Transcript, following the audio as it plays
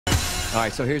All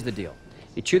right, so here's the deal.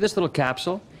 You chew this little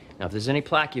capsule. Now, if there's any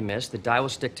plaque you miss, the dye will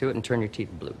stick to it and turn your teeth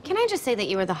blue. Can I just say that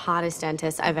you are the hottest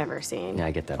dentist I've ever seen? Yeah,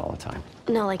 I get that all the time.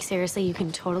 No, like, seriously, you can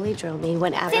totally drill me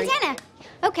whenever. Santana!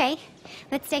 Okay,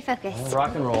 let's stay focused. Well,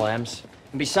 rock and roll, Ems.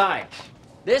 And besides,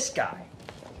 this guy.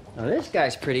 Now, this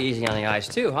guy's pretty easy on the eyes,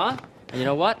 too, huh? And you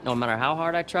know what? No matter how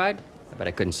hard I tried, I bet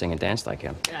I couldn't sing and dance like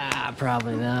him. Ah,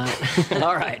 probably not.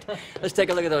 All right, let's take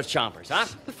a look at those chompers, huh?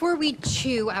 Before we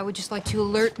chew, I would just like to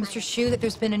alert Mr. Shu that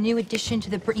there's been a new addition to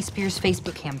the Britney Spears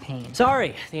Facebook campaign.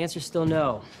 Sorry, the answer's still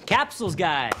no. Capsules,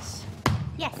 guys.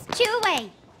 Yes, chew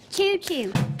away. Chew,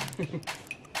 chew.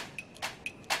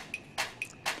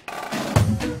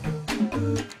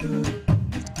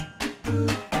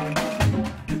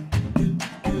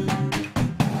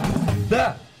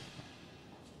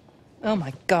 Oh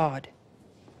my God.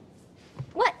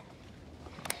 What?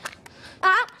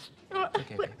 I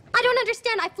don't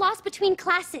understand. I floss between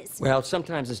classes. Well,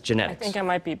 sometimes it's I genetics. think I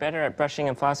might be better at brushing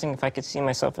and flossing if I could see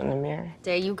myself in the mirror.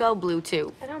 There you go, Blue,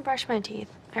 too. I don't brush my teeth.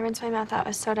 I rinse my mouth out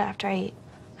with soda after I eat.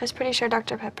 I was pretty sure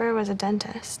Dr. Pepper was a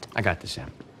dentist. I got this,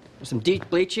 Em. With some deep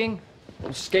bleaching, a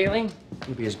little scaling,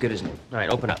 you'll be as good as new. All right,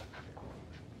 open up.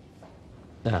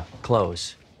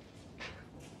 Close.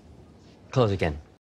 Close again.